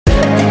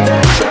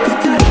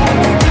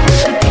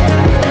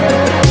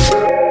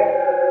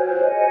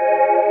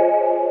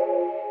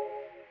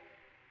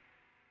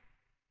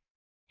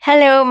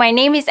Hello, my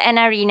name is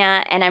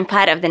Annarina and I'm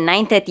part of the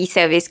 9:30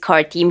 service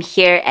core team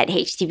here at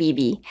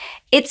HTBB.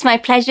 It's my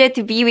pleasure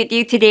to be with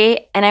you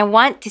today and I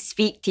want to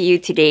speak to you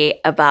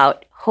today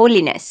about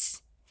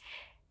holiness.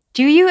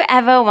 Do you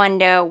ever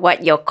wonder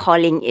what your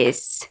calling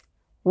is?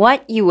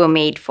 What you were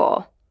made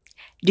for?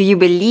 Do you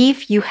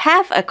believe you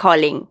have a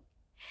calling?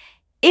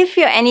 If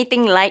you're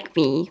anything like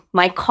me,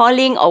 my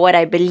calling or what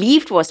I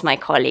believed was my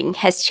calling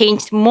has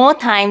changed more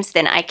times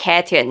than I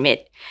care to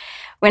admit.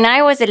 When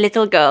I was a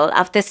little girl,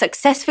 after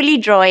successfully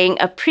drawing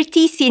a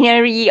pretty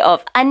scenery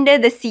of Under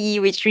the Sea,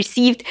 which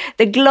received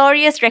the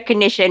glorious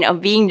recognition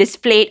of being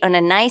displayed on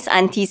a nice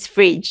auntie's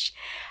fridge,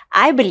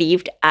 I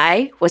believed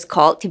I was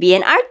called to be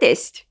an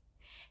artist.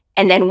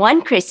 And then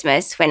one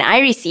Christmas, when I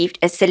received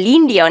a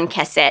Celine Dion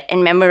cassette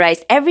and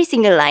memorized every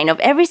single line of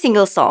every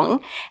single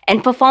song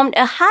and performed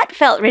a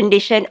heartfelt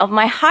rendition of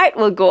My Heart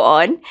Will Go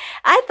On,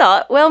 I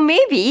thought, well,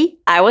 maybe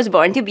I was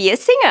born to be a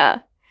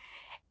singer.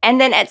 And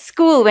then at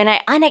school, when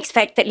I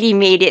unexpectedly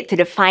made it to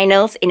the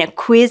finals in a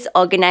quiz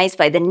organized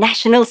by the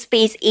National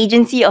Space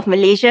Agency of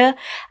Malaysia,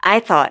 I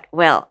thought,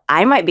 well,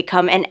 I might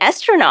become an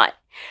astronaut.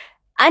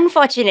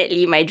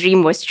 Unfortunately, my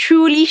dream was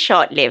truly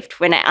short-lived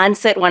when I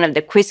answered one of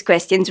the quiz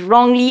questions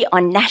wrongly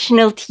on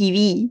national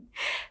TV.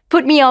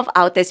 Put me off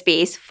outer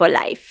space for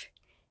life.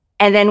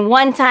 And then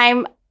one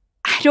time,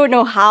 I don't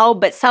know how,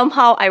 but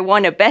somehow I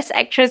won a Best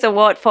Actress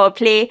award for a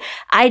play.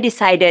 I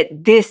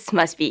decided this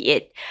must be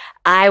it.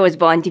 I was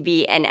born to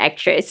be an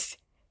actress.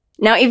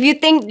 Now, if you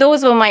think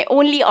those were my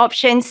only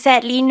options,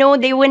 sadly, no,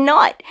 they were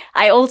not.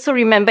 I also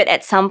remembered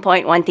at some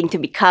point wanting to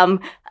become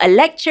a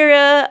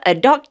lecturer, a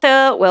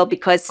doctor, well,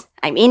 because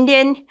I'm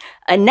Indian,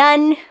 a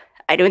nun.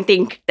 I don't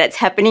think that's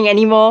happening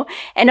anymore.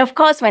 And of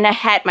course, when I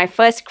had my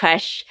first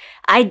crush,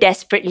 I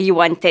desperately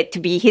wanted to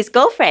be his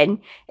girlfriend.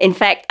 In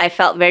fact, I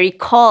felt very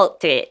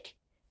called to it.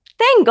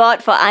 Thank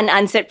God for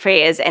unanswered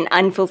prayers and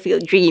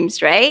unfulfilled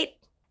dreams, right?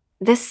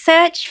 The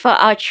search for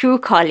our true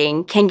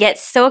calling can get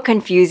so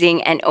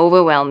confusing and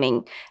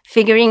overwhelming,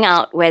 figuring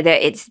out whether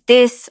it's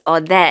this or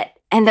that.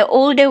 And the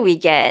older we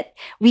get,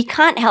 we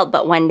can't help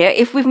but wonder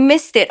if we've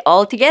missed it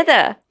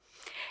altogether.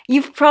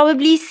 You've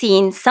probably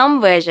seen some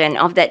version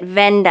of that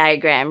Venn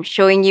diagram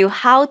showing you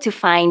how to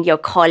find your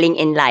calling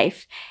in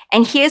life.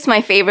 And here's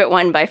my favorite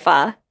one by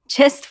far,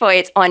 just for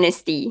its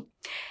honesty.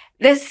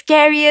 The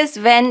scariest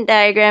Venn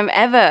diagram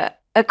ever.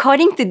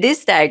 According to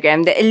this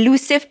diagram, the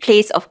elusive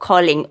place of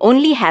calling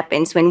only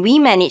happens when we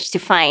manage to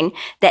find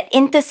that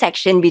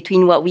intersection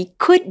between what we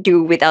could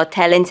do with our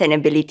talents and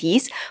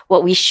abilities,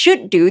 what we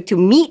should do to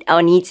meet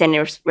our needs and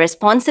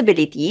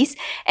responsibilities,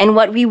 and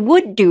what we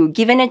would do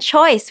given a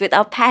choice with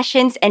our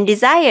passions and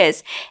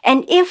desires.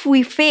 And if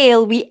we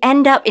fail, we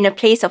end up in a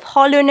place of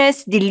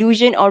hollowness,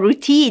 delusion, or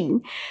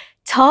routine.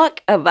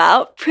 Talk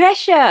about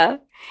pressure.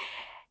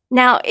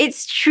 Now,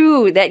 it's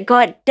true that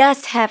God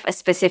does have a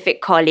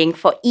specific calling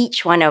for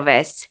each one of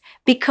us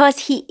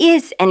because He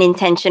is an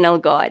intentional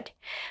God.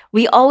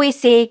 We always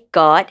say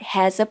God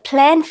has a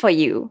plan for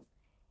you.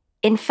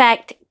 In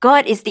fact,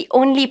 God is the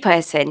only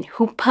person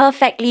who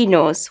perfectly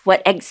knows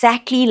what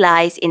exactly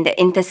lies in the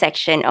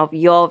intersection of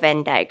your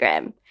Venn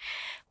diagram.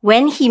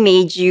 When He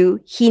made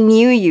you, He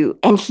knew you,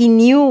 and He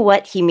knew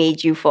what He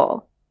made you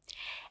for.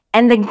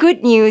 And the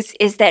good news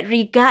is that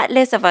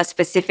regardless of our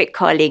specific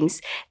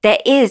callings, there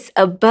is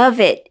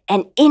above it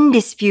an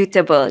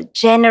indisputable,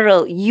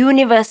 general,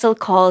 universal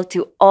call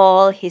to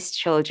all His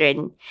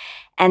children.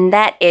 And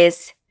that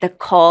is the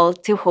call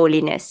to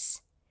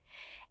holiness.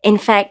 In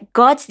fact,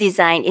 God's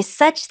design is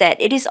such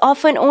that it is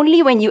often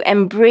only when you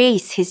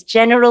embrace His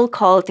general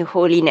call to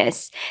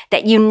holiness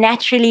that you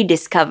naturally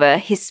discover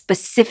His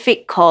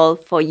specific call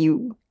for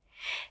you.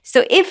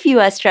 So if you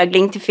are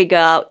struggling to figure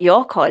out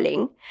your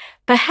calling,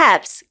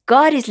 perhaps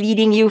God is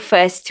leading you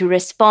first to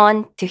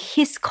respond to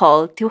His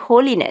call to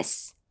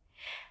holiness.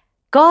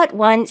 God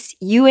wants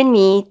you and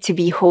me to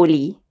be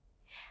holy.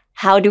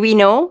 How do we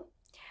know?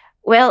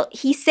 Well,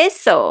 He says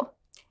so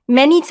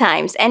many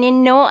times and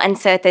in no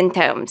uncertain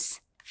terms.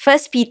 1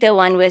 Peter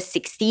 1 verse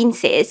 16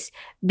 says,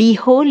 "Be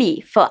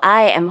holy, for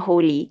I am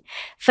holy."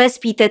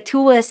 1 Peter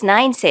 2 verse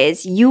 9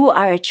 says, "You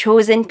are a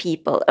chosen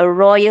people, a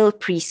royal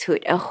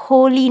priesthood, a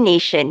holy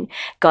nation,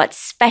 God's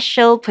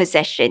special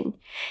possession."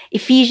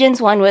 Ephesians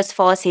 1 verse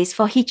 4 says,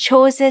 "For He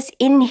chose us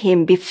in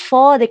Him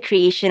before the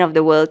creation of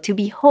the world to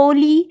be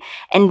holy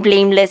and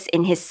blameless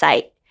in His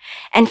sight."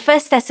 And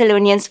 1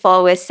 Thessalonians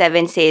 4 verse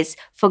 7 says,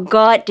 "For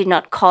God did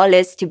not call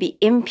us to be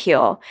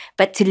impure,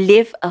 but to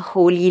live a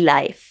holy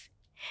life."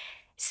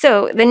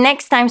 So the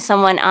next time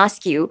someone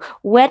asks you,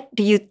 what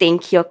do you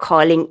think your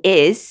calling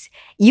is?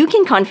 You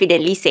can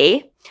confidently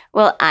say,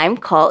 well, I'm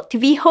called to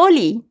be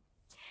holy.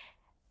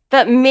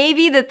 But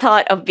maybe the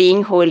thought of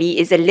being holy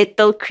is a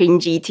little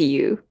cringy to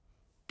you.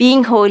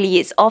 Being holy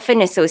is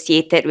often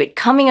associated with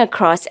coming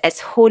across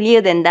as holier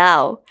than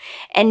thou,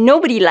 and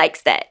nobody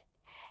likes that.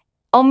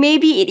 Or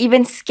maybe it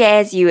even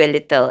scares you a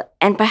little,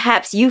 and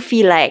perhaps you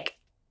feel like,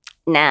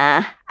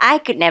 nah, I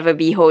could never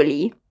be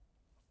holy.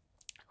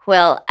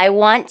 Well, I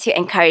want to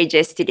encourage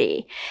us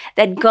today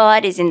that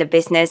God is in the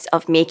business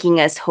of making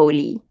us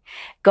holy.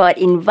 God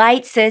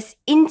invites us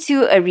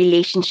into a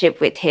relationship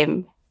with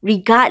Him,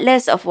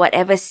 regardless of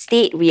whatever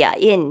state we are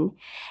in.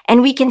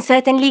 And we can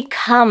certainly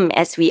come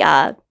as we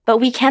are, but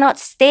we cannot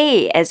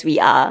stay as we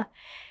are.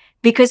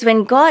 Because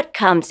when God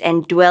comes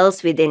and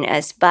dwells within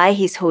us by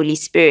His Holy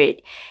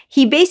Spirit,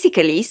 He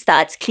basically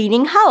starts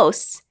cleaning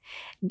house.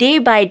 Day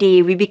by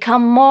day, we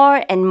become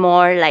more and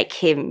more like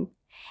Him.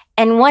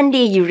 And one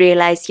day you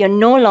realize you're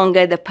no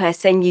longer the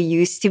person you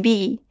used to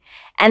be.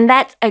 And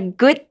that's a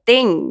good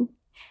thing.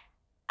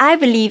 I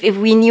believe if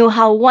we knew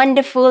how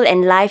wonderful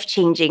and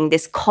life-changing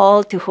this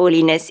call to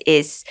holiness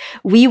is,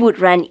 we would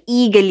run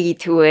eagerly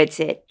towards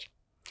it.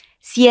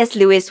 C.S.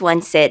 Lewis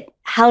once said,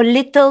 "How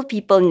little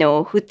people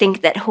know who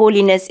think that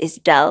holiness is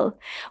dull.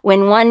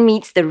 When one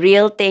meets the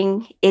real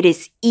thing, it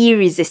is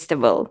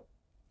irresistible."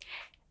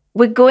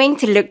 We're going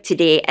to look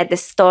today at the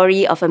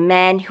story of a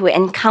man who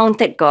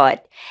encountered God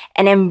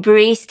and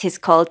embraced his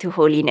call to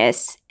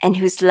holiness, and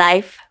whose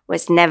life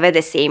was never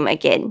the same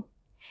again.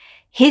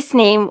 His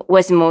name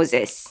was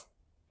Moses.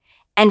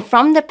 And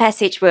from the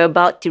passage we're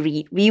about to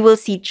read, we will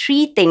see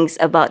three things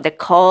about the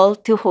call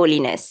to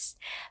holiness.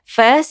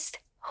 First,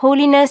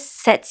 holiness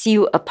sets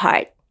you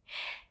apart.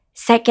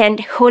 Second,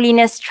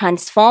 holiness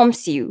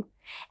transforms you.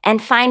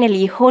 And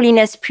finally,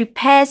 holiness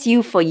prepares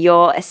you for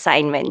your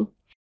assignment.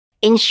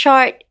 In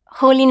short,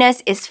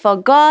 holiness is for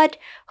God,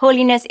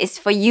 holiness is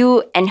for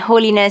you, and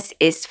holiness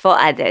is for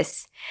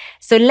others.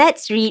 So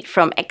let's read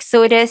from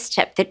Exodus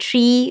chapter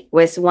 3,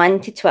 verse 1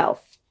 to 12.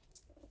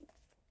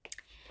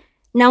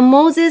 Now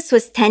Moses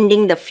was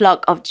tending the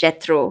flock of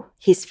Jethro,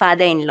 his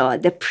father-in-law,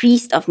 the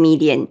priest of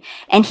Midian,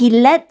 and he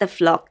led the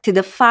flock to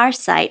the far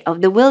side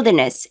of the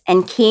wilderness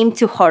and came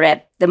to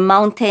Horeb, the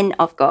mountain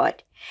of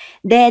God.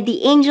 There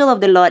the angel of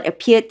the Lord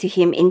appeared to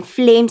him in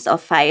flames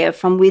of fire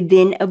from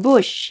within a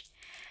bush.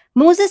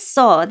 Moses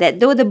saw that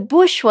though the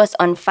bush was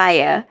on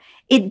fire,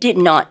 it did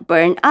not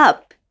burn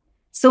up.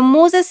 So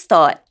Moses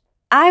thought,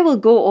 "I will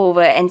go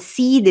over and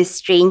see this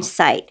strange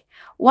sight,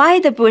 why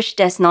the bush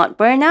does not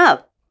burn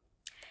up."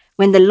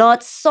 When the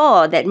Lord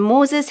saw that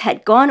Moses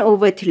had gone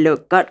over to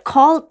look, God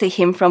called to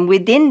him from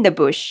within the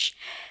bush,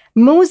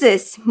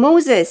 "Moses,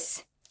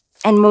 Moses."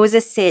 And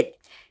Moses said,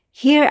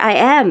 "Here I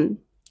am."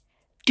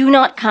 "Do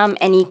not come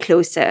any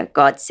closer,"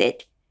 God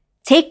said.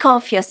 "Take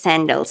off your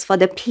sandals, for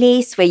the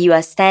place where you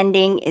are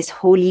standing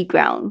is holy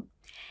ground."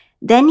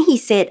 Then he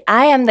said,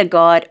 "I am the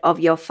God of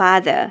your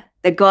father,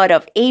 the God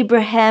of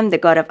Abraham, the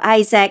God of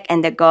Isaac,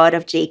 and the God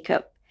of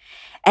Jacob."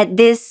 At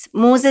this,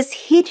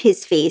 Moses hid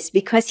his face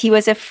because he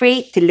was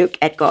afraid to look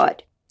at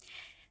God.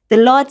 The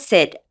Lord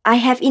said, "I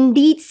have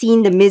indeed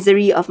seen the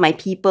misery of my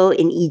people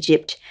in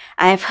Egypt.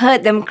 I have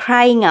heard them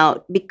crying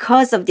out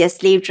because of their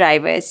slave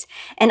drivers,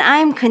 and I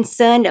am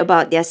concerned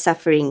about their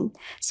suffering.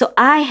 So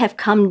I have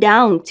come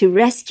down to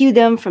rescue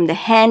them from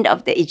the hand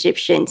of the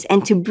Egyptians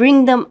and to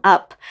bring them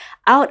up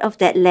out of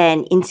that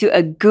land into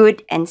a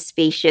good and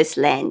spacious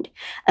land,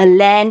 a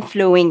land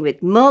flowing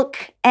with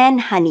milk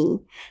and honey,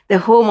 the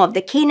home of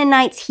the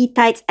Canaanites,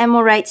 Hittites,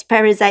 Amorites,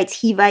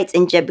 Perizzites, Hivites,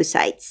 and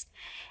Jebusites.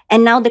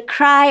 And now the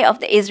cry of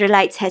the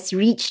Israelites has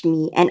reached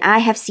me, and I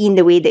have seen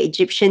the way the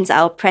Egyptians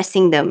are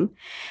oppressing them.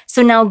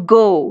 So now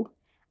go.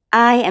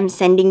 I am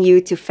sending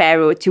you to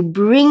Pharaoh to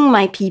bring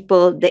my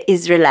people, the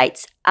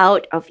Israelites,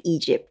 out of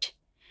Egypt."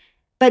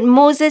 But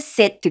Moses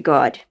said to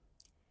God,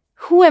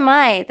 "Who am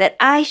I that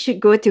I should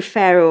go to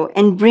Pharaoh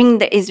and bring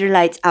the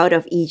Israelites out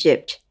of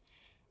Egypt?"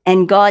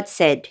 And God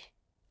said,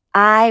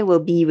 "I will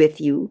be with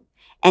you,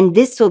 and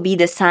this will be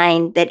the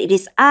sign that it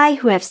is I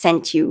who have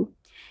sent you.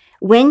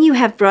 When you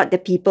have brought the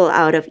people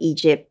out of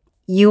Egypt,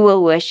 you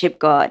will worship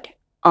God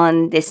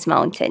on this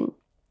mountain."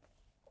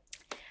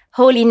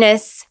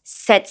 Holiness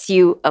sets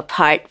you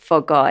apart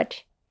for God.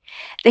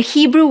 The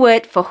Hebrew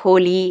word for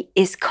holy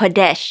is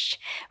kodesh,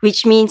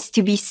 which means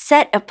to be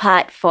set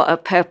apart for a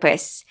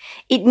purpose.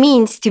 It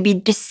means to be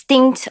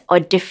distinct or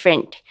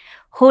different.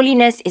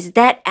 Holiness is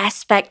that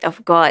aspect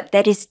of God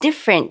that is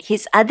different,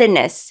 His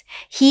otherness.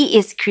 He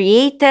is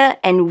creator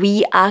and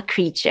we are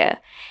creature.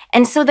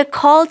 And so the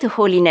call to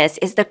holiness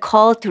is the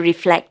call to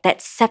reflect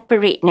that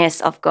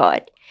separateness of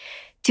God.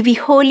 To be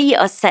holy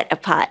or set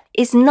apart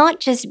is not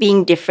just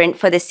being different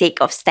for the sake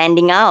of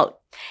standing out.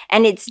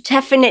 And it's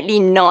definitely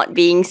not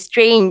being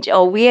strange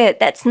or weird.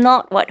 That's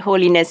not what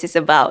holiness is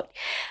about.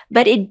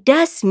 But it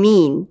does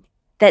mean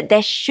that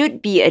there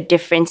should be a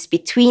difference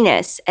between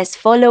us as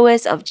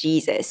followers of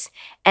Jesus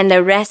and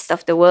the rest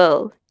of the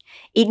world.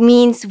 It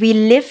means we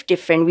live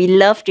different, we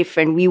love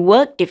different, we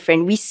work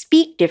different, we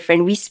speak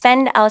different, we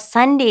spend our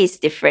Sundays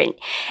different,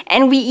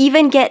 and we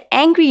even get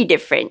angry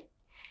different.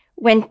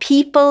 When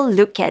people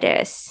look at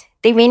us,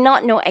 they may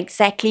not know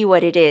exactly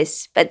what it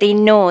is, but they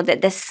know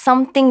that there's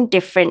something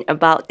different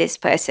about this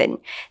person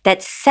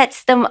that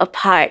sets them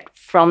apart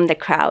from the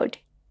crowd.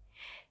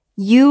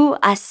 You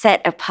are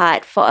set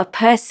apart for a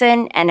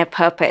person and a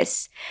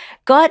purpose.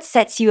 God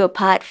sets you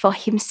apart for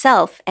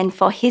Himself and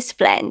for His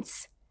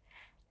plans.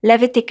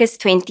 Leviticus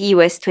 20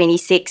 verse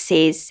 26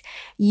 says,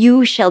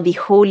 "You shall be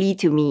holy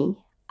to me.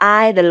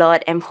 I, the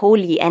Lord, am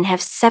holy and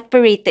have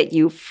separated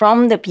you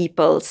from the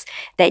peoples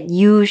that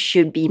you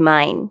should be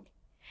mine.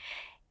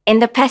 In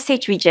the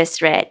passage we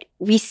just read,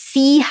 we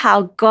see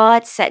how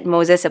God set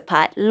Moses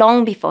apart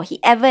long before he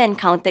ever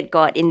encountered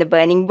God in the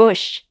burning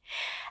bush.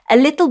 A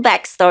little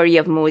backstory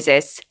of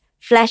Moses.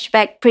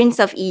 Flashback Prince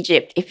of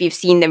Egypt, if you've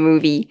seen the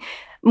movie.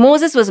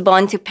 Moses was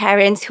born to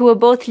parents who were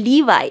both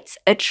Levites,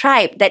 a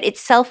tribe that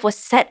itself was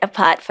set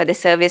apart for the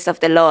service of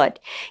the Lord.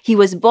 He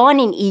was born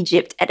in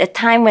Egypt at a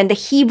time when the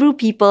Hebrew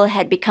people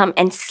had become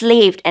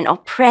enslaved and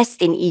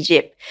oppressed in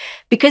Egypt,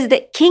 because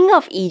the king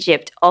of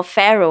Egypt, or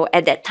Pharaoh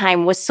at that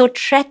time, was so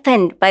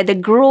threatened by the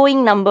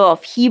growing number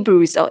of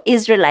Hebrews or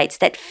Israelites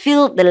that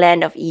filled the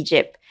land of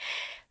Egypt.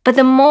 But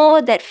the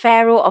more that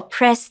Pharaoh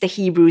oppressed the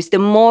Hebrews, the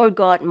more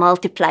God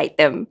multiplied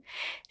them.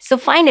 So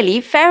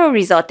finally, Pharaoh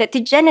resorted to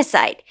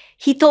genocide.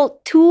 He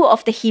told two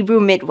of the Hebrew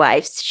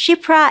midwives,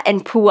 Shiphrah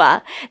and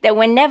Puah, that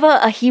whenever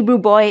a Hebrew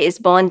boy is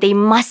born, they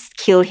must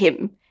kill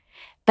him.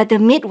 But the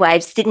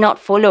midwives did not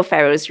follow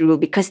Pharaoh's rule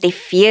because they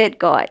feared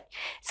God.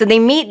 So they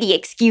made the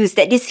excuse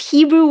that these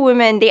Hebrew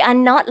women, they are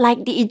not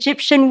like the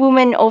Egyptian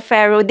woman or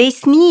Pharaoh. They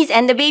sneeze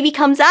and the baby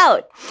comes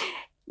out.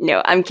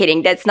 No, I'm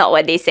kidding. That's not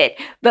what they said.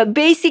 But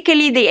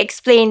basically, they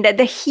explained that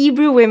the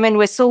Hebrew women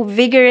were so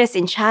vigorous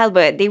in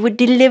childbirth. They would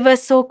deliver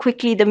so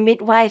quickly, the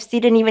midwives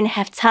didn't even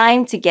have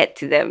time to get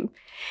to them.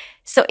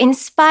 So in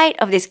spite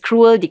of this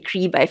cruel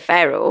decree by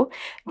Pharaoh,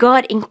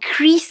 God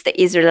increased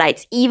the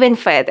Israelites even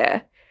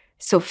further.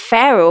 So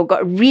Pharaoh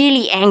got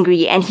really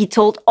angry and he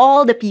told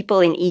all the people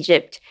in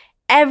Egypt,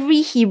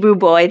 every Hebrew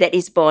boy that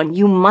is born,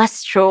 you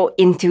must throw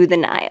into the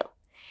Nile.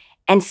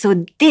 And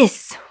so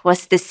this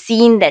was the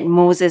scene that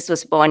Moses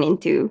was born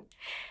into.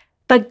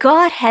 But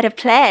God had a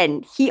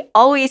plan. He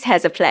always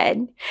has a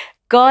plan.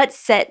 God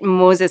set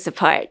Moses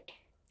apart.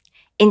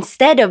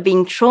 Instead of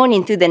being thrown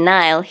into the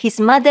Nile, his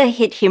mother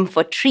hid him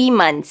for 3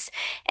 months.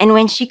 And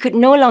when she could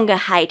no longer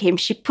hide him,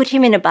 she put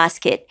him in a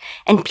basket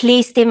and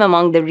placed him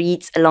among the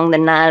reeds along the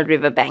Nile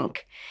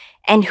riverbank.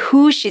 And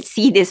who should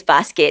see this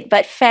basket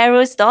but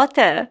Pharaoh's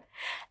daughter?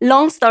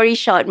 Long story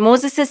short,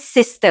 Moses'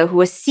 sister, who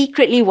was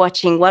secretly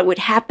watching what would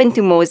happen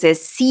to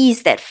Moses,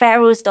 sees that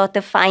Pharaoh's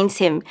daughter finds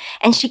him,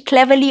 and she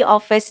cleverly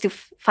offers to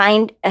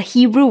find a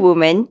Hebrew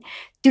woman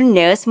to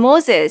nurse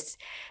Moses.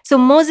 So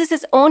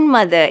Moses' own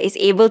mother is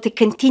able to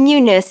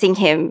continue nursing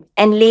him,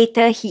 and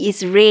later he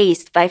is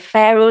raised by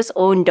Pharaoh's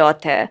own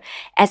daughter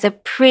as a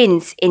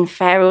prince in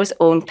Pharaoh's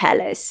own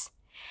palace.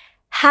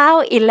 How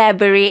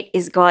elaborate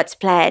is God's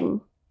plan?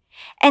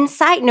 And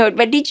side note,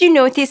 but did you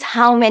notice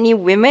how many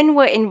women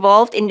were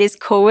involved in this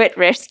covert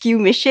rescue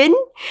mission?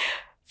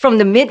 From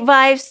the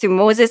midwives to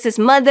Moses'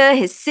 mother,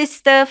 his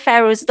sister,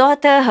 Pharaoh's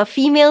daughter, her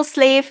female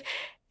slave.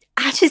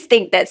 I just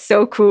think that's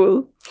so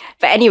cool.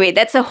 But anyway,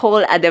 that's a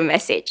whole other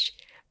message.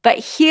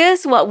 But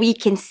here's what we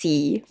can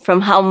see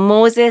from how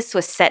Moses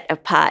was set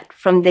apart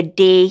from the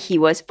day he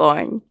was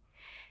born.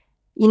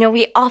 You know,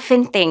 we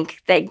often think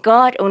that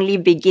God only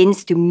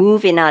begins to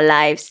move in our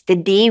lives the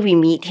day we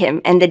meet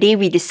him and the day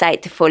we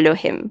decide to follow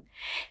him.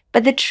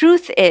 But the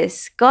truth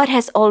is, God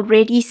has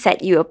already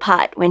set you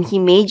apart when he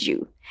made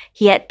you.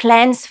 He had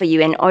plans for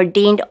you and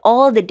ordained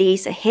all the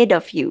days ahead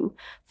of you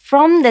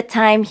from the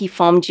time he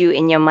formed you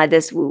in your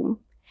mother's womb.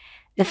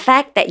 The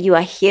fact that you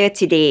are here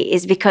today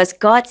is because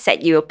God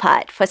set you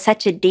apart for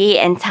such a day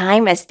and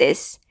time as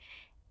this.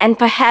 And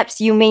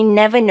perhaps you may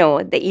never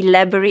know the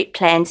elaborate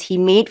plans he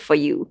made for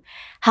you,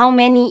 how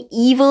many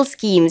evil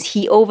schemes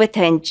he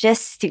overturned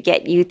just to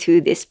get you to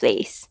this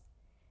place.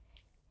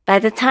 By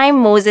the time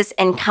Moses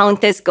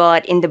encounters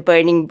God in the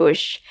burning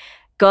bush,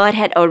 God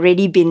had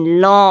already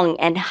been long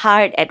and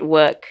hard at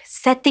work,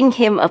 setting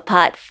him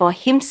apart for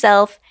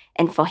himself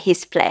and for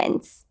his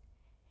plans.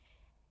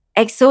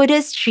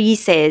 Exodus 3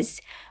 says,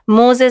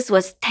 Moses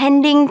was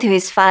tending to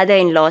his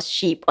father-in-law's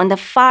sheep on the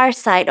far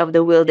side of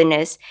the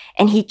wilderness,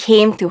 and he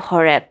came to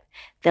Horeb,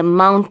 the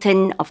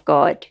mountain of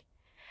God.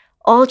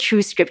 All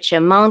through Scripture,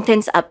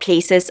 mountains are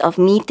places of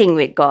meeting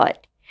with God.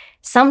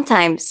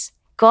 Sometimes,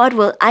 God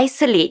will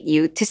isolate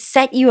you to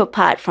set you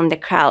apart from the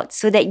crowd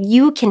so that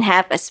you can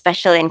have a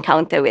special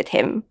encounter with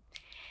him.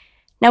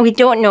 Now, we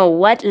don't know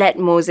what led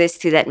Moses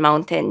to that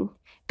mountain,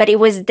 but it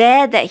was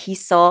there that he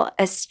saw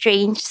a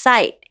strange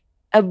sight,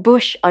 a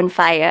bush on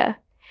fire.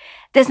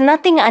 There's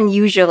nothing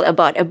unusual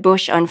about a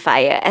bush on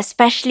fire,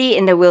 especially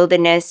in the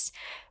wilderness.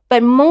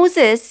 But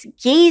Moses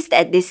gazed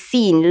at this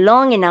scene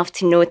long enough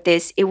to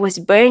notice it was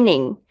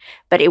burning,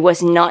 but it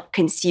was not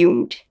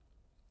consumed.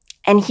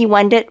 And he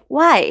wondered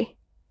why.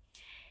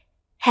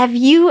 Have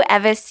you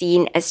ever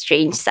seen a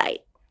strange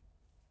sight?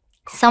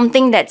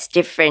 Something that's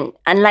different,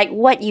 unlike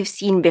what you've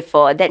seen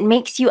before, that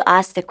makes you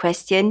ask the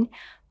question,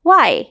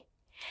 why?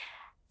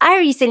 I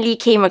recently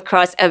came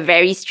across a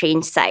very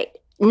strange sight.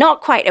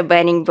 Not quite a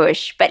burning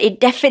bush, but it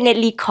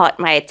definitely caught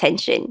my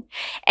attention,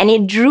 and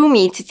it drew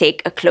me to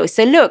take a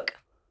closer look.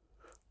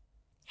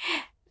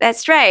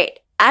 That's right.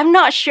 I'm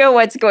not sure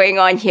what's going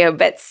on here,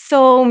 but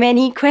so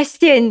many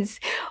questions.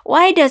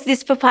 Why does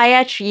this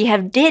papaya tree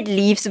have dead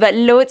leaves but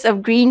loads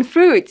of green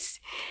fruits?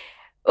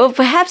 Or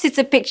perhaps it's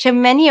a picture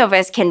many of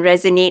us can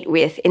resonate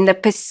with in the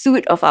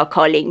pursuit of our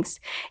callings.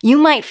 You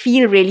might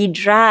feel really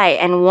dry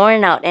and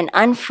worn out and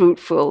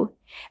unfruitful,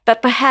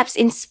 but perhaps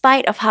in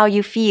spite of how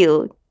you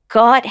feel,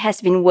 God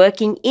has been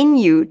working in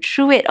you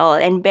through it all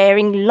and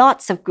bearing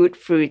lots of good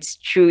fruits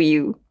through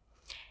you.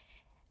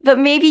 But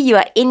maybe you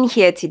are in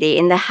here today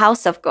in the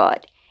house of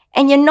God,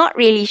 and you're not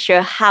really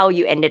sure how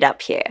you ended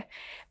up here.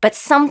 But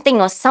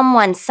something or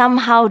someone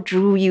somehow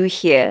drew you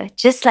here,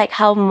 just like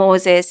how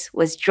Moses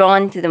was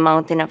drawn to the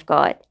mountain of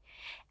God.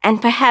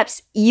 And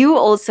perhaps you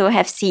also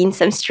have seen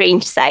some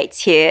strange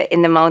sights here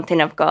in the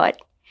mountain of God.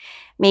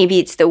 Maybe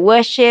it's the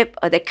worship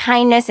or the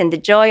kindness and the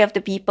joy of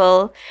the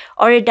people,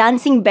 or a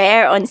dancing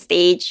bear on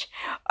stage,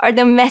 or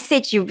the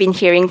message you've been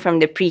hearing from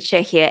the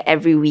preacher here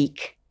every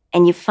week.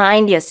 And you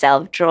find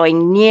yourself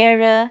drawing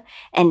nearer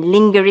and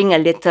lingering a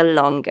little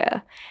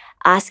longer,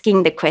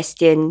 asking the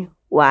question,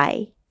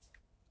 why?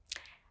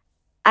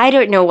 I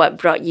don't know what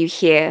brought you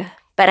here,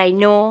 but I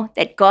know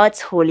that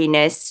God's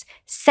holiness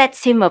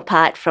sets him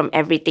apart from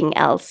everything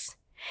else.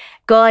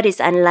 God is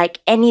unlike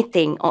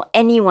anything or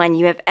anyone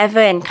you have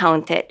ever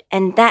encountered,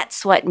 and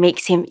that's what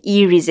makes him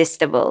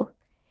irresistible.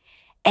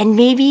 And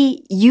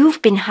maybe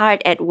you've been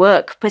hard at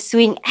work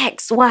pursuing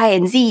X, Y,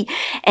 and Z,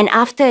 and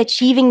after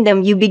achieving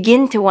them, you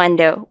begin to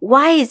wonder,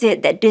 why is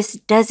it that this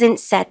doesn't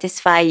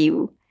satisfy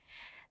you?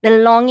 The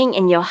longing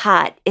in your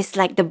heart is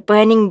like the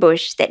burning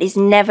bush that is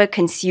never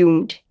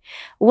consumed.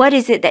 What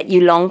is it that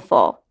you long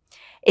for?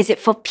 Is it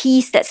for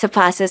peace that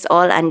surpasses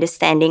all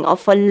understanding, or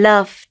for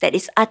love that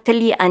is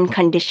utterly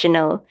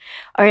unconditional,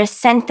 or a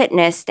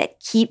centeredness that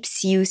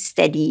keeps you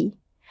steady,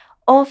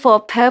 or for a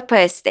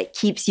purpose that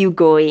keeps you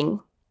going?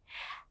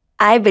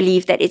 I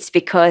believe that it's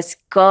because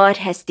God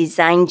has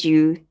designed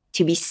you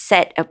to be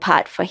set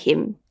apart for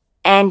him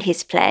and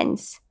his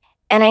plans.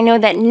 And I know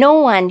that no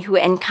one who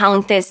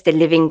encounters the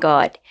living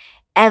God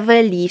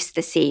ever leaves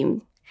the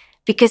same,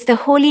 because the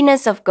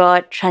holiness of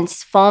God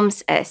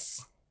transforms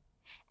us.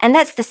 And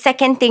that's the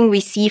second thing we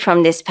see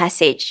from this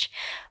passage.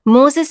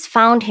 Moses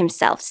found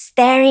himself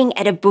staring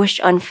at a bush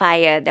on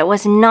fire that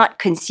was not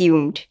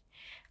consumed.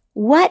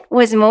 What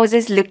was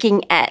Moses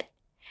looking at?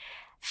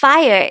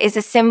 Fire is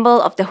a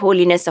symbol of the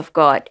holiness of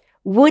God.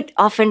 Wood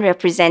often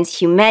represents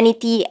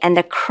humanity and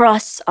the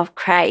cross of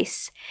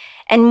Christ.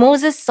 And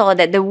Moses saw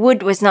that the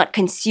wood was not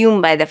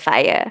consumed by the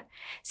fire.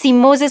 See,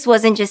 Moses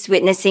wasn't just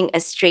witnessing a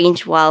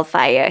strange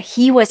wildfire.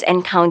 He was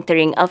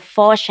encountering a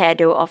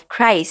foreshadow of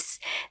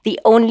Christ, the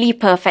only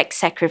perfect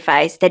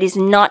sacrifice that is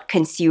not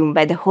consumed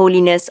by the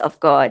holiness of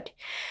God.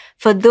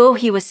 For though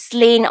he was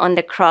slain on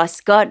the cross,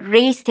 God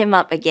raised him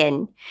up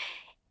again.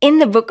 In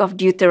the book of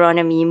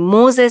Deuteronomy,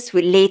 Moses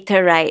would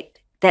later write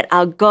that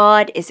our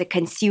God is a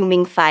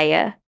consuming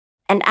fire.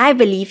 And I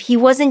believe he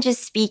wasn't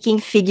just speaking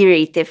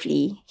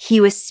figuratively. He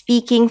was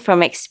speaking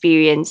from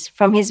experience,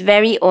 from his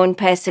very own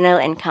personal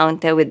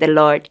encounter with the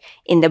Lord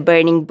in the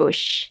burning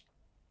bush.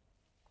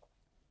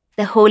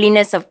 The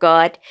holiness of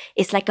God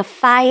is like a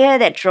fire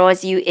that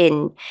draws you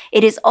in.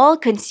 It is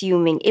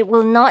all-consuming. It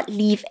will not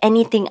leave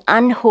anything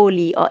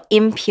unholy or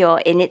impure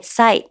in its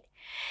sight.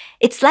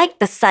 It's like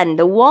the sun.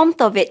 The warmth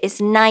of it is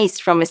nice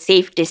from a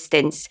safe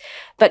distance,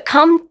 but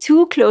come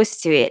too close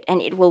to it and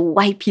it will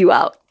wipe you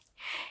out.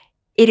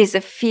 It is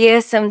a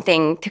fearsome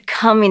thing to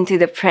come into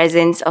the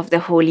presence of the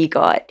holy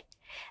God.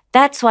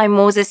 That's why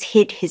Moses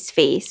hid his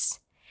face.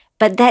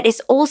 But that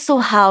is also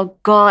how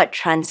God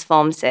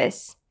transforms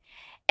us.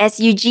 As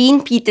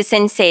Eugene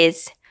Peterson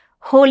says,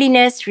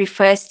 holiness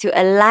refers to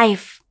a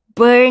life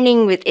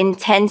burning with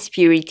intense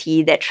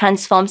purity that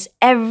transforms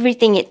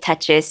everything it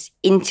touches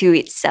into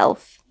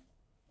itself.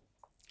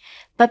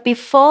 But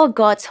before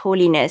God's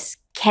holiness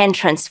can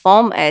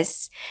transform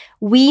us,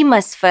 we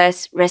must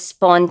first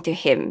respond to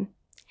him.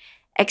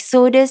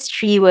 Exodus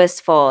 3 verse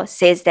 4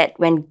 says that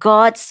when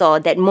God saw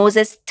that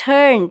Moses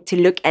turned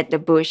to look at the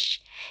bush,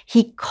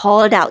 he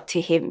called out to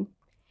him.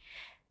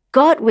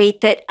 God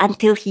waited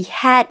until he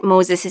had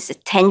Moses'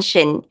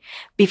 attention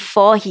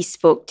before he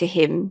spoke to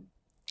him.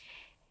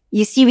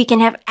 You see, we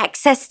can have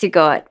access to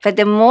God, but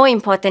the more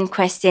important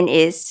question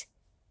is,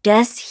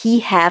 does he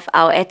have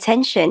our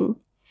attention?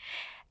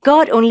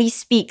 God only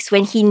speaks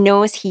when he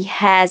knows he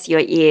has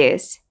your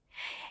ears.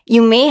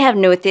 You may have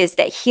noticed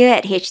that here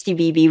at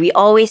HTBB, we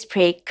always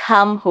pray,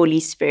 "Come, Holy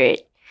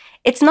Spirit."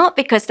 It's not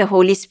because the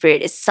Holy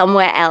Spirit is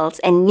somewhere else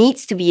and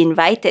needs to be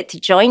invited to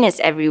join us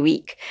every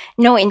week.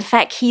 No, in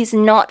fact, he's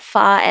not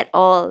far at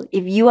all.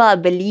 If you are a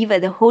believer,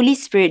 the Holy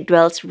Spirit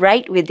dwells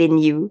right within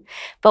you.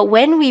 But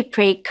when we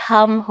pray,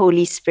 "Come,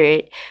 Holy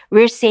Spirit,"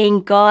 we're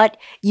saying, God,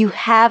 you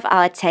have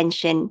our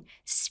attention.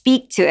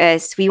 Speak to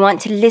us. We want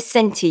to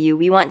listen to you.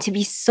 We want to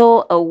be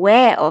so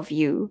aware of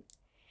you.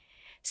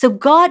 So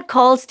God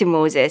calls to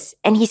Moses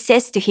and he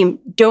says to him,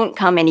 "Don't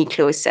come any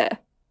closer."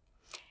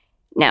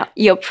 Now,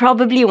 you're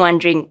probably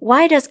wondering,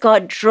 why does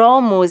God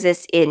draw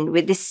Moses in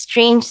with this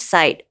strange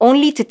sight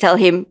only to tell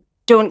him,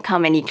 "Don't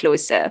come any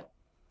closer"?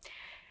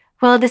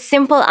 Well, the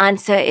simple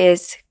answer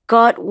is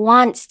God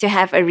wants to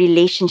have a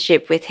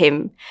relationship with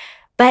him,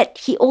 but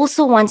he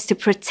also wants to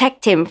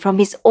protect him from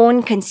his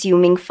own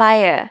consuming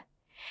fire.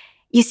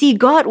 You see,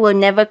 God will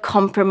never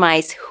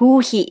compromise who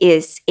He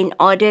is in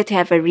order to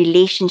have a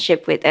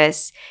relationship with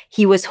us.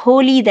 He was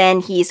holy then,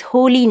 He is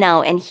holy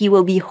now, and He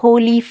will be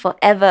holy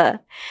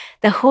forever.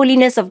 The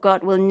holiness of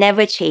God will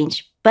never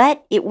change,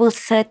 but it will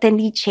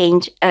certainly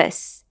change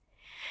us.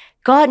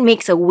 God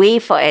makes a way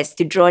for us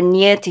to draw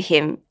near to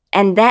Him,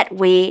 and that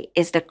way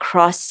is the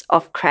cross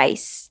of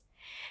Christ.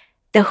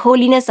 The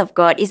holiness of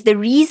God is the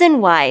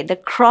reason why the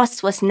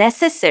cross was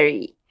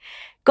necessary.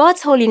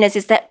 God's holiness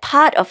is that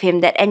part of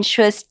Him that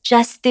ensures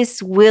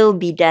justice will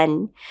be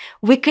done.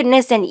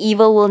 Wickedness and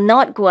evil will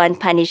not go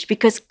unpunished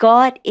because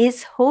God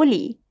is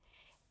holy.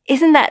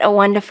 Isn't that a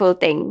wonderful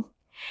thing?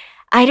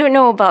 I don't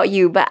know about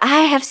you, but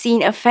I have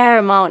seen a fair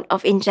amount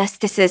of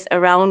injustices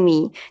around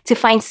me to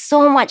find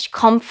so much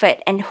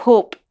comfort and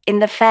hope in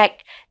the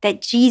fact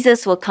that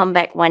Jesus will come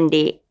back one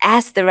day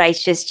as the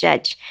righteous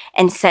judge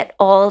and set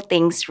all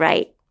things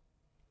right.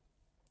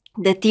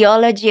 The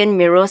theologian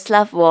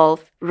Miroslav Volf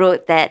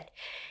wrote that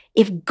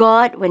if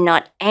God were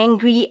not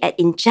angry at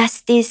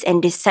injustice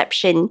and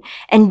deception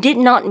and did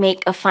not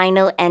make a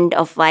final end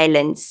of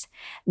violence,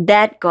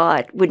 that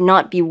God would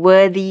not be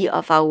worthy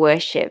of our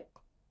worship.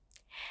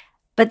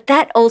 But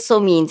that also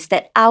means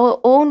that our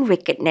own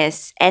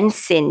wickedness and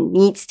sin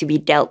needs to be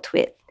dealt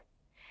with.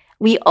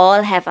 We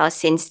all have our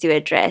sins to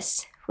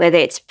address, whether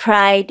it's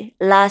pride,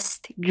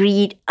 lust,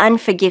 greed,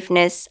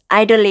 unforgiveness,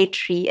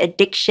 idolatry,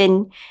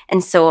 addiction,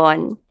 and so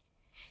on.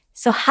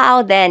 So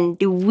how then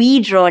do we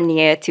draw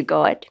near to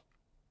God?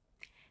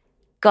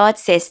 God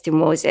says to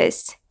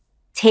Moses,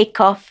 "Take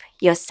off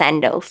your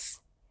sandals."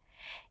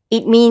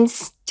 It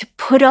means to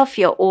put off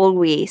your old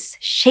ways,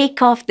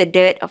 shake off the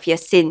dirt of your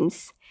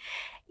sins.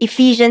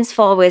 Ephesians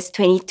 4 verse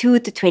 22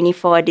 to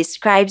 24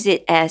 describes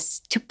it as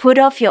to put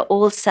off your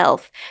old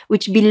self,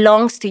 which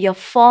belongs to your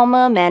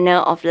former manner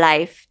of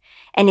life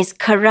and is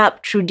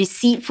corrupt through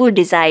deceitful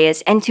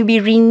desires, and to be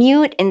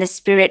renewed in the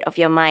spirit of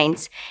your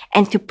minds,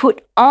 and to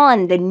put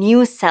on the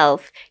new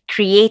self,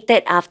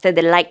 created after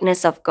the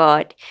likeness of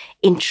God,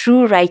 in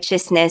true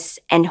righteousness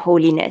and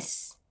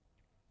holiness.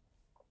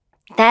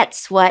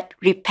 That's what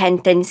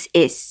repentance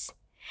is.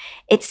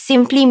 It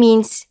simply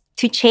means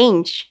to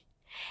change.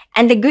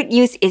 And the good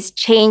news is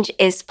change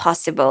is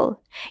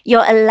possible.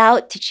 You're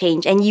allowed to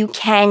change and you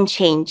can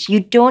change.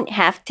 You don't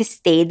have to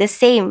stay the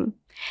same.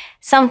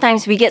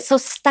 Sometimes we get so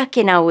stuck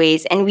in our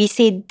ways and we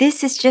say,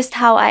 this is just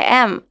how I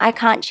am. I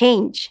can't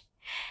change.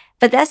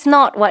 But that's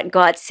not what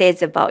God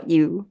says about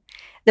you.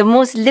 The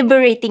most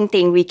liberating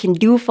thing we can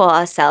do for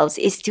ourselves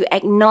is to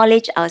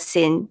acknowledge our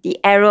sin, the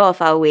error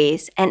of our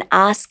ways, and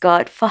ask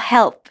God for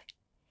help.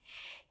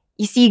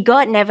 You see,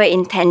 God never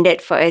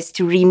intended for us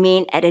to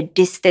remain at a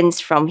distance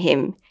from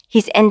Him.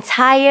 His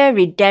entire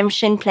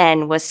redemption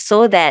plan was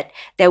so that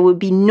there would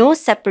be no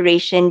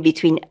separation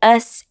between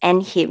us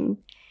and Him.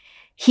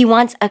 He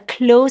wants a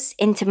close,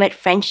 intimate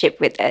friendship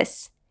with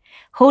us.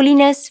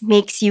 Holiness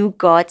makes you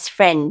God's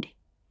friend.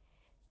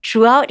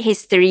 Throughout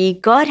history,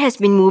 God has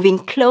been moving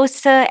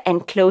closer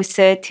and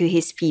closer to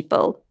His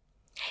people.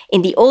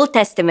 In the Old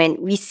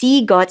Testament, we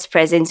see God's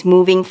presence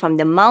moving from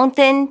the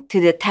mountain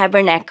to the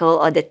tabernacle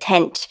or the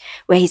tent,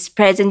 where His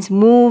presence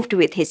moved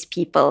with His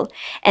people.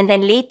 And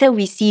then later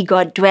we see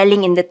God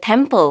dwelling in the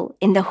temple,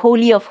 in the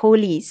Holy of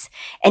Holies.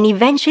 And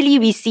eventually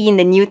we see in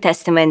the New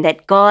Testament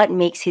that God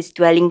makes His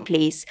dwelling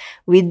place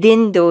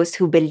within those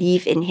who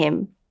believe in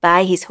Him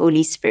by His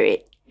Holy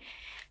Spirit.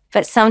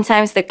 But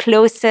sometimes the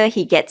closer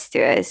He gets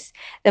to us,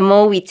 the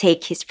more we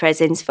take His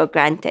presence for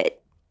granted.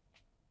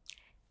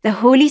 The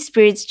Holy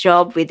Spirit's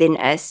job within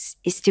us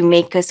is to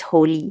make us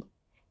holy,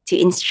 to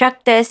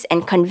instruct us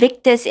and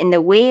convict us in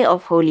the way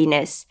of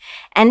holiness.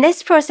 And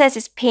this process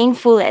is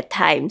painful at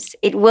times.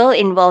 It will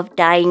involve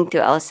dying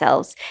to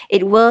ourselves.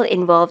 It will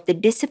involve the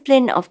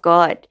discipline of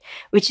God,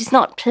 which is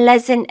not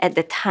pleasant at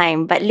the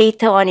time, but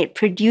later on it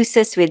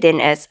produces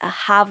within us a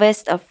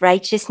harvest of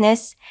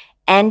righteousness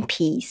and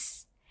peace.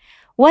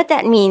 What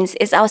that means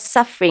is our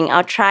suffering,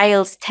 our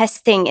trials,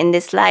 testing in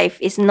this life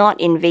is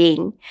not in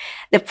vain.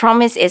 The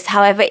promise is,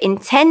 however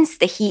intense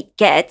the heat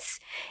gets,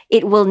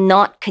 it will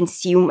not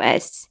consume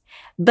us,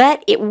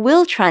 but it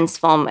will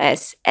transform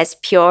us as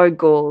pure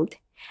gold.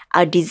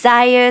 Our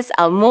desires,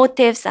 our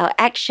motives, our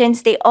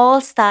actions, they all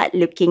start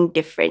looking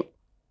different.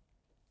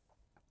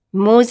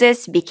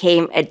 Moses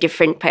became a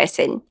different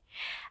person.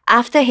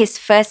 After his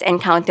first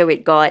encounter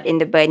with God in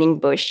the burning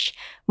bush,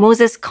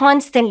 Moses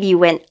constantly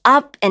went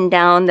up and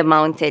down the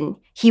mountain.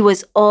 He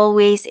was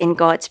always in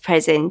God's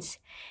presence,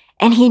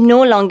 and he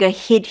no longer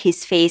hid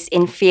his face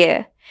in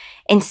fear.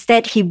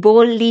 Instead, he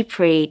boldly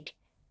prayed,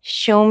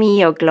 "Show me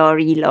your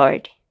glory,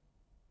 Lord."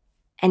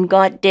 And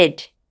God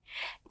did.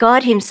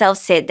 God Himself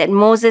said that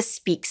Moses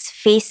speaks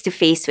face to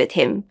face with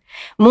Him.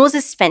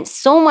 Moses spent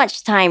so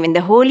much time in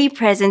the holy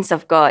presence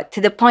of God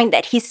to the point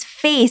that his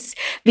face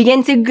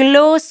began to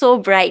glow so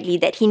brightly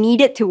that he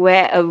needed to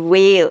wear a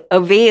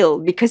veil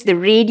because the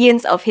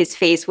radiance of his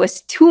face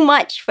was too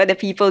much for the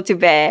people to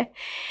bear.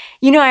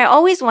 You know, I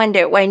always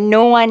wondered why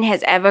no one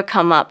has ever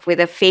come up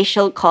with a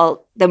facial called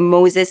the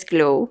Moses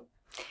glow.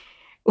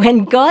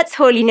 When God's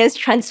holiness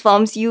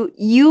transforms you,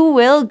 you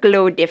will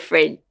glow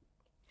different.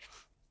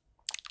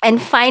 And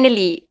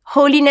finally,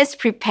 holiness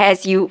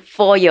prepares you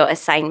for your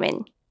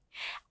assignment.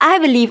 I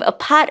believe a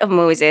part of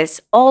Moses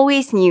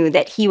always knew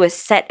that he was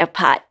set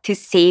apart to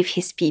save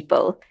his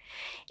people.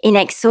 In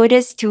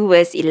Exodus 2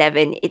 verse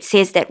 11, it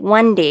says that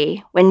one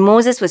day, when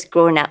Moses was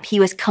grown up, he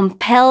was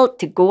compelled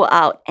to go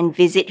out and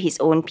visit his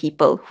own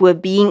people who were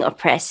being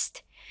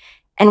oppressed.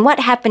 And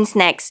what happens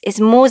next is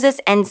Moses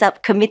ends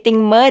up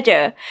committing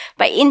murder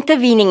by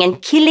intervening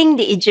and killing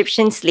the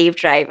Egyptian slave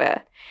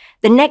driver.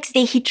 The next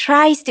day, he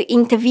tries to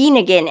intervene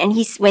again, and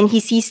when he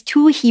sees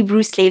two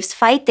Hebrew slaves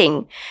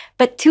fighting.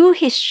 But to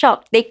his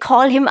shock, they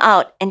call him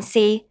out and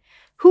say,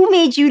 "Who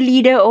made you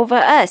leader over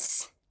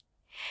us?"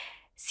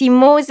 See,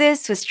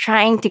 Moses was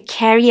trying to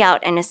carry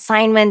out an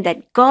assignment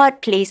that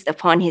God placed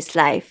upon his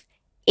life,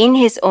 in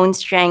his own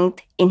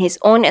strength, in his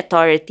own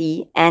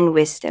authority and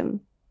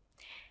wisdom.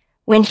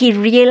 When he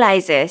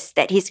realizes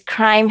that his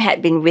crime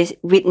had been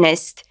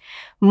witnessed,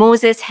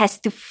 Moses has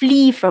to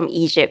flee from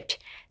Egypt.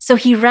 So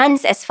he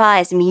runs as far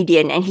as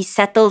Midian and he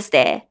settles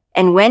there.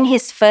 And when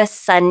his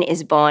first son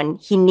is born,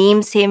 he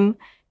names him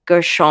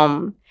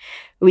Gershom,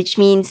 which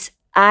means,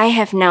 "I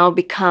have now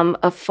become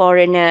a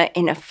foreigner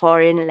in a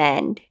foreign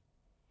land."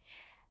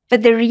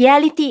 But the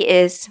reality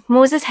is,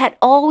 Moses had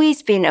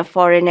always been a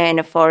foreigner in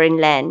a foreign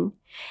land.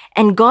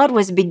 And God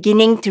was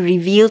beginning to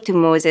reveal to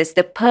Moses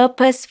the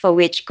purpose for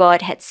which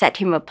God had set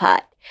him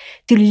apart,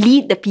 to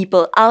lead the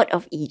people out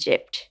of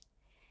Egypt.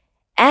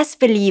 As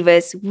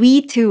believers,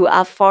 we too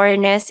are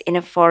foreigners in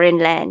a foreign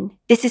land.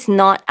 This is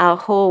not our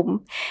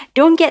home.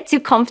 Don't get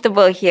too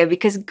comfortable here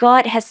because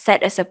God has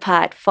set us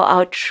apart for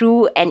our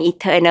true and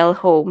eternal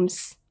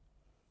homes.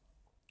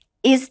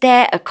 Is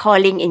there a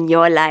calling in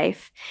your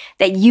life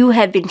that you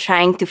have been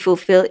trying to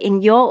fulfill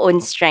in your own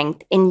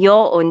strength, in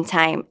your own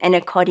time, and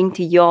according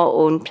to your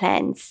own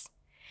plans?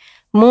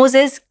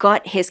 Moses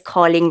got his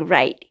calling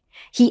right.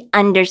 He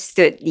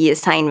understood the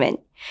assignment.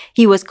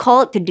 He was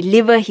called to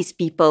deliver his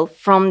people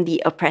from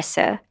the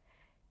oppressor.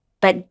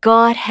 But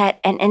God had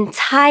an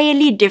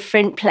entirely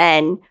different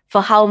plan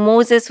for how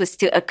Moses was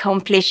to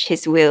accomplish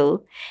his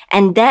will,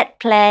 and that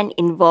plan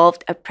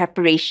involved a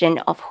preparation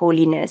of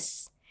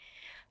holiness.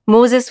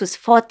 Moses was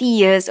 40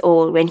 years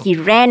old when he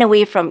ran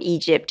away from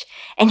Egypt,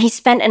 and he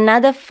spent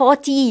another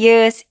 40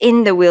 years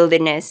in the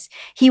wilderness.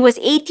 He was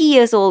 80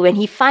 years old when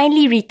he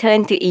finally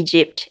returned to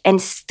Egypt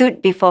and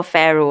stood before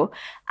Pharaoh,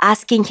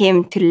 asking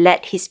him to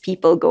let his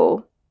people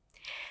go.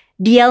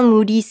 D.L.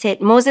 Moody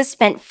said Moses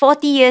spent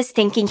 40 years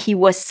thinking he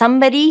was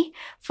somebody,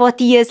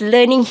 40 years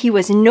learning he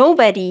was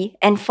nobody,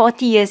 and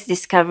 40 years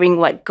discovering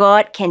what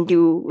God can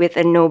do with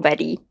a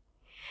nobody.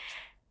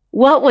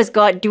 What was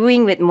God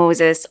doing with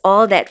Moses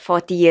all that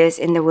 40 years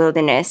in the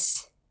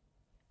wilderness?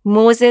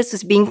 Moses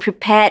was being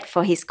prepared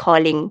for his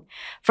calling,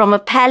 from a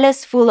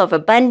palace full of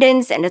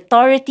abundance and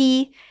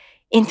authority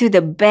into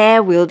the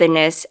bare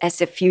wilderness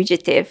as a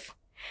fugitive.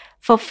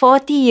 For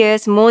 40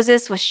 years,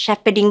 Moses was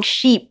shepherding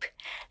sheep.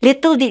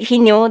 Little did he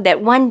know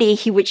that one day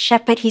he would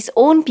shepherd his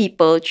own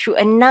people through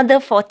another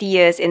 40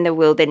 years in the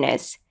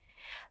wilderness.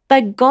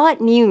 But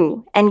God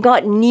knew, and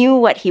God knew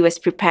what he was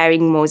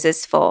preparing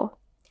Moses for.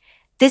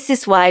 This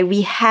is why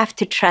we have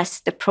to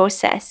trust the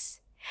process.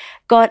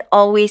 God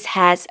always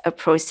has a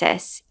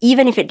process,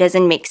 even if it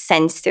doesn't make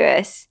sense to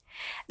us.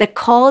 The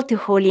call to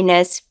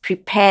holiness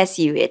prepares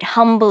you, it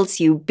humbles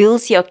you,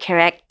 builds your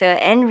character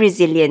and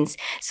resilience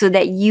so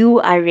that you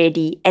are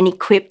ready and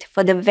equipped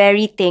for the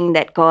very thing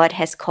that God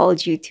has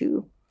called you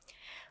to.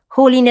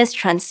 Holiness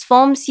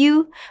transforms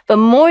you, but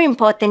more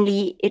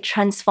importantly, it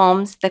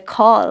transforms the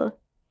call.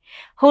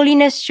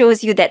 Holiness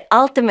shows you that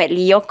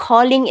ultimately your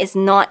calling is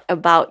not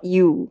about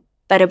you,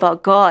 but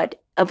about God,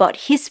 about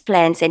His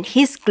plans and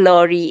His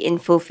glory in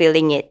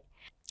fulfilling it.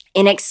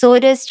 In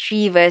Exodus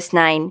 3 verse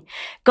 9,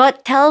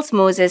 God tells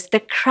Moses, "The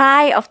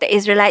cry of the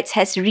Israelites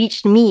has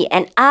reached me,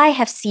 and I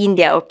have seen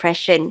their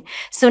oppression.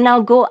 So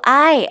now go,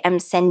 I am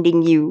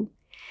sending you."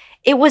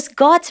 It was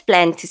God's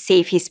plan to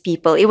save His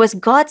people. It was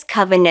God's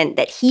covenant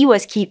that He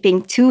was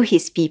keeping to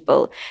His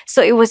people.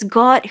 So it was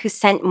God who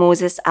sent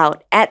Moses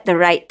out at the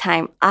right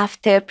time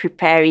after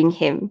preparing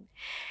him.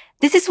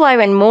 This is why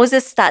when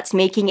Moses starts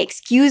making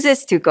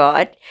excuses to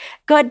God,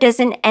 God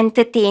doesn't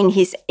entertain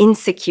his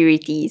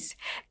insecurities.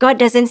 God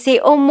doesn't say,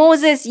 "Oh,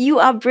 Moses, you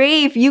are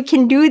brave. You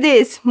can do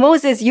this.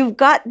 Moses, you've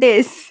got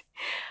this."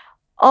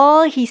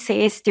 All he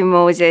says to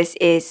Moses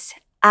is,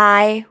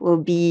 "I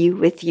will be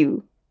with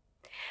you."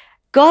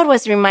 God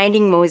was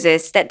reminding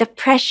Moses that the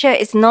pressure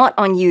is not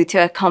on you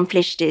to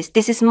accomplish this.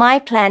 This is my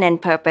plan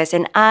and purpose,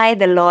 and I,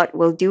 the Lord,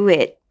 will do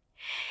it.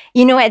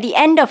 You know, at the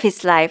end of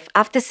his life,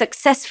 after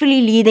successfully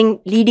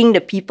leading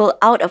the people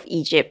out of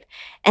Egypt,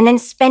 and then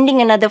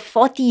spending another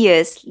 40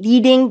 years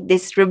leading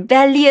this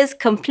rebellious,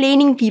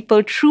 complaining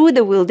people through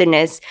the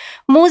wilderness,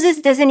 Moses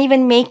doesn't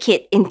even make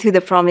it into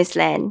the promised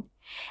land.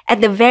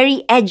 At the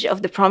very edge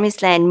of the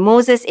promised land,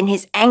 Moses, in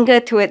his anger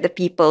toward the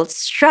people,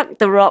 struck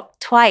the rock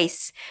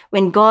twice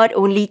when God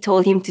only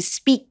told him to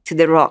speak to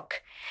the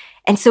rock.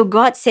 And so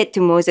God said to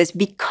Moses,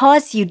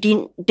 because you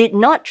did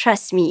not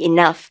trust me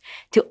enough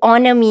to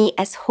honor me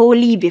as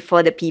holy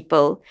before the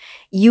people,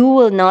 you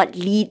will not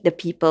lead the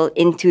people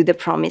into the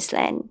promised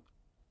land.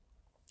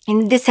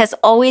 And this has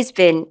always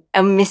been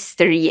a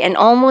mystery and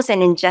almost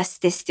an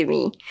injustice to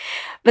me.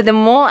 But the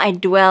more I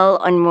dwell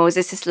on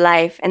Moses'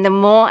 life and the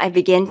more I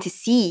begin to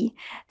see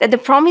that the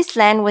promised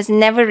land was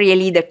never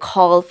really the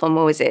call for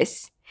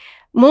Moses.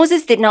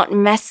 Moses did not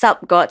mess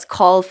up God's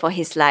call for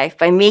his life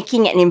by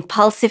making an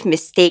impulsive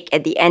mistake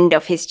at the end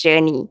of his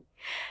journey.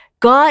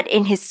 God,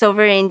 in his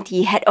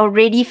sovereignty, had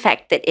already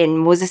factored in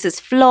Moses'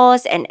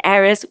 flaws and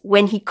errors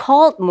when he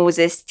called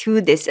Moses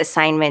to this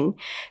assignment.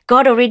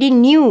 God already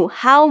knew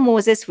how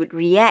Moses would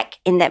react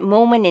in that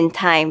moment in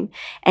time,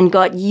 and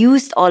God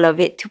used all of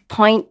it to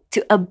point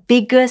to a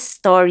bigger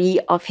story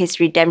of his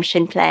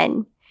redemption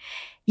plan.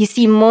 You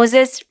see,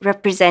 Moses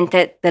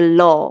represented the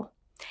law,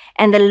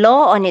 and the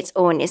law on its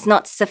own is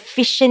not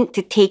sufficient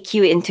to take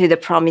you into the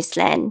promised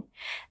land.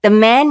 The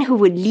man who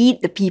would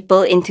lead the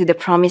people into the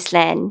promised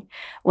land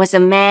was a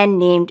man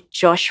named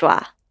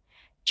Joshua.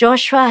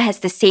 Joshua has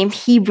the same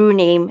Hebrew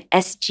name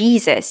as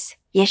Jesus,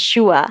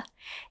 Yeshua.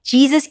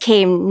 Jesus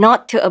came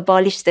not to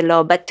abolish the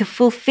law, but to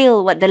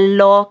fulfill what the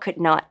law could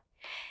not.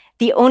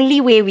 The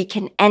only way we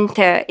can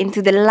enter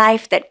into the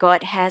life that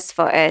God has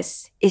for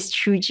us is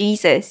through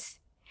Jesus.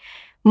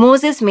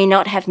 Moses may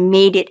not have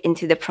made it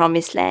into the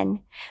promised land,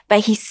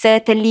 but he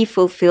certainly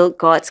fulfilled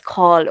God's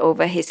call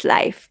over his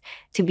life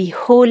to be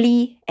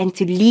holy and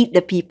to lead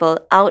the people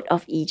out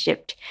of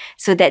Egypt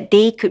so that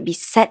they could be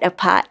set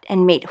apart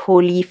and made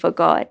holy for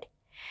God.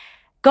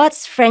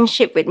 God's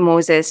friendship with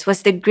Moses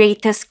was the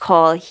greatest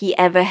call he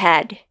ever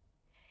had.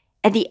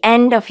 At the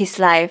end of his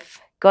life,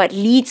 God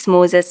leads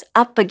Moses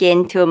up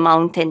again to a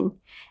mountain,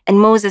 and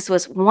Moses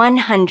was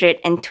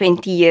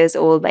 120 years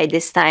old by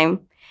this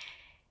time.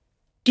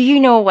 Do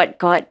you know what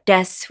God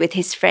does with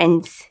his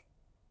friends?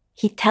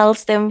 He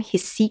tells them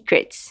his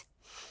secrets.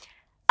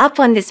 Up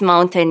on this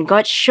mountain,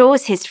 God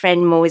shows his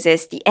friend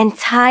Moses the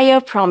entire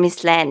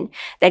promised land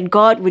that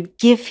God would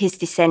give his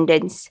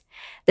descendants,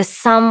 the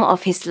sum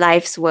of his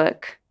life's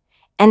work.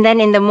 And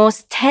then in the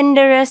most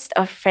tenderest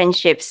of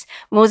friendships,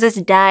 Moses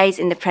dies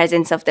in the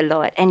presence of the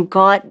Lord, and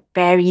God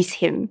buries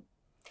him.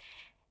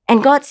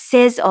 And God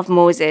says of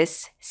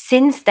Moses,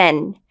 since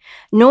then,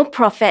 no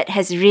prophet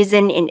has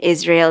risen in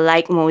Israel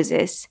like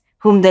Moses,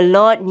 whom the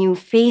Lord knew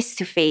face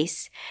to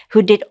face,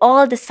 who did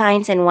all the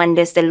signs and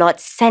wonders the Lord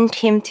sent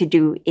him to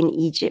do in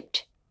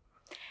Egypt.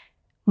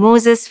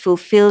 Moses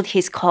fulfilled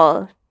his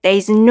call. There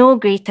is no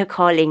greater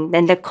calling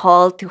than the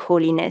call to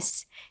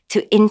holiness,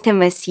 to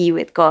intimacy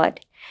with God,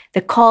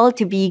 the call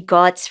to be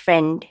God's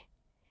friend.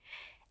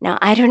 Now,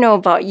 I don't know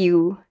about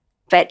you,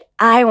 but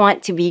I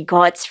want to be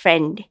God's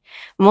friend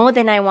more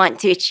than I want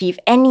to achieve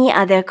any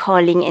other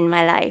calling in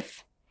my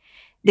life.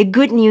 The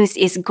good news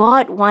is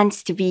God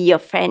wants to be your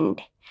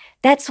friend.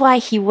 That's why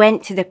he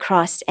went to the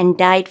cross and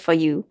died for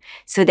you,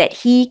 so that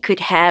he could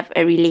have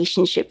a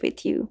relationship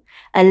with you,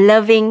 a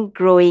loving,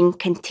 growing,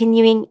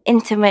 continuing,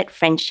 intimate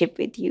friendship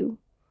with you.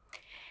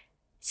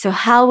 So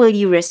how will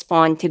you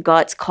respond to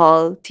God's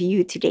call to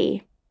you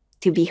today?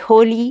 To be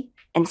holy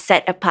and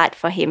set apart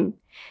for him,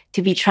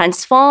 to be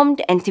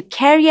transformed and to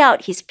carry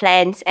out his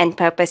plans and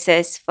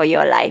purposes for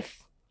your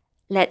life.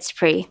 Let's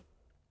pray.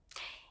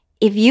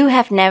 If you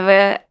have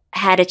never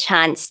had a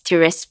chance to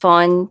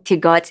respond to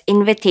God's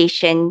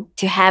invitation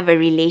to have a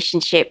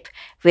relationship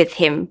with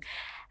him,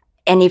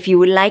 and if you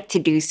would like to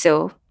do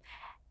so,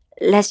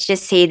 let's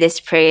just say this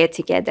prayer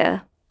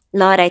together.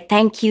 Lord, I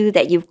thank you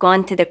that you've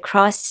gone to the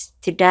cross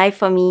to die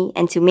for me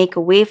and to make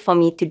a way for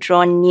me to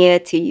draw near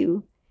to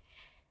you.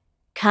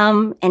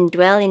 Come and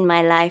dwell in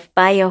my life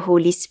by your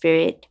Holy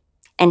Spirit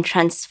and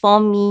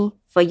transform me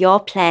for your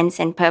plans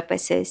and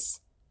purposes.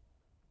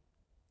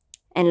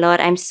 And Lord,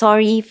 I'm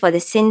sorry for the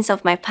sins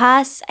of my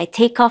past. I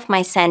take off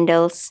my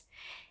sandals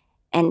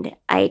and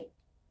I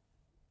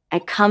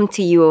come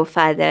to you, O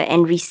Father,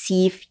 and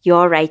receive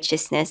your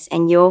righteousness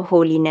and your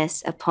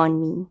holiness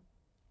upon me.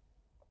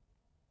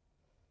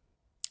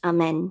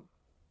 Amen.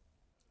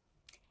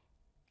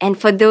 And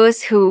for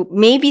those who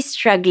may be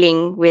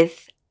struggling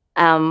with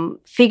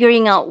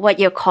figuring out what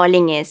your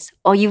calling is,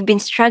 or you've been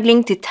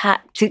struggling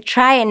to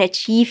try and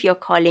achieve your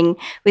calling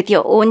with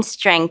your own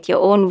strength,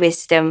 your own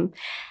wisdom,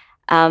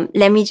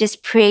 let me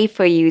just pray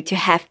for you to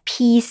have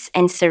peace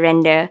and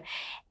surrender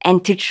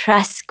and to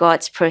trust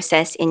God's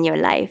process in your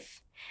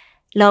life.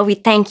 Lord, we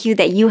thank you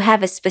that you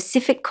have a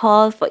specific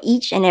call for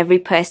each and every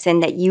person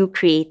that you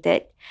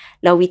created.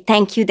 Lord, we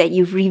thank you that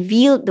you've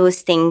revealed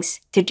those things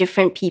to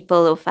different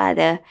people, oh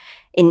Father,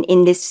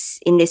 in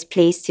this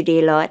place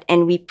today, Lord.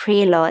 And we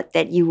pray, Lord,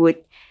 that you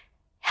would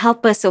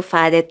help us, oh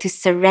Father, to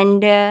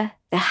surrender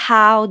the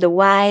how, the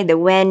why, the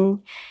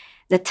when,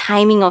 the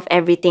timing of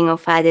everything, oh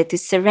Father, to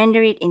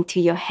surrender it into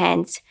your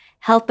hands.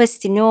 Help us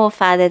to know, oh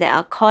Father, that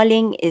our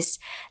calling is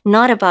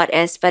not about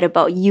us, but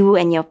about you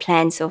and your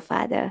plans, oh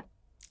Father.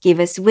 Give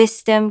us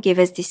wisdom, give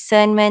us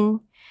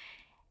discernment,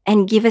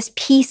 and give us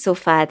peace, oh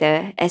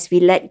Father, as we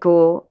let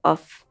go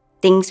of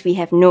things we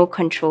have no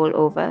control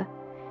over.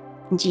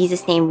 In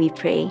Jesus' name we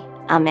pray.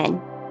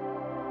 Amen.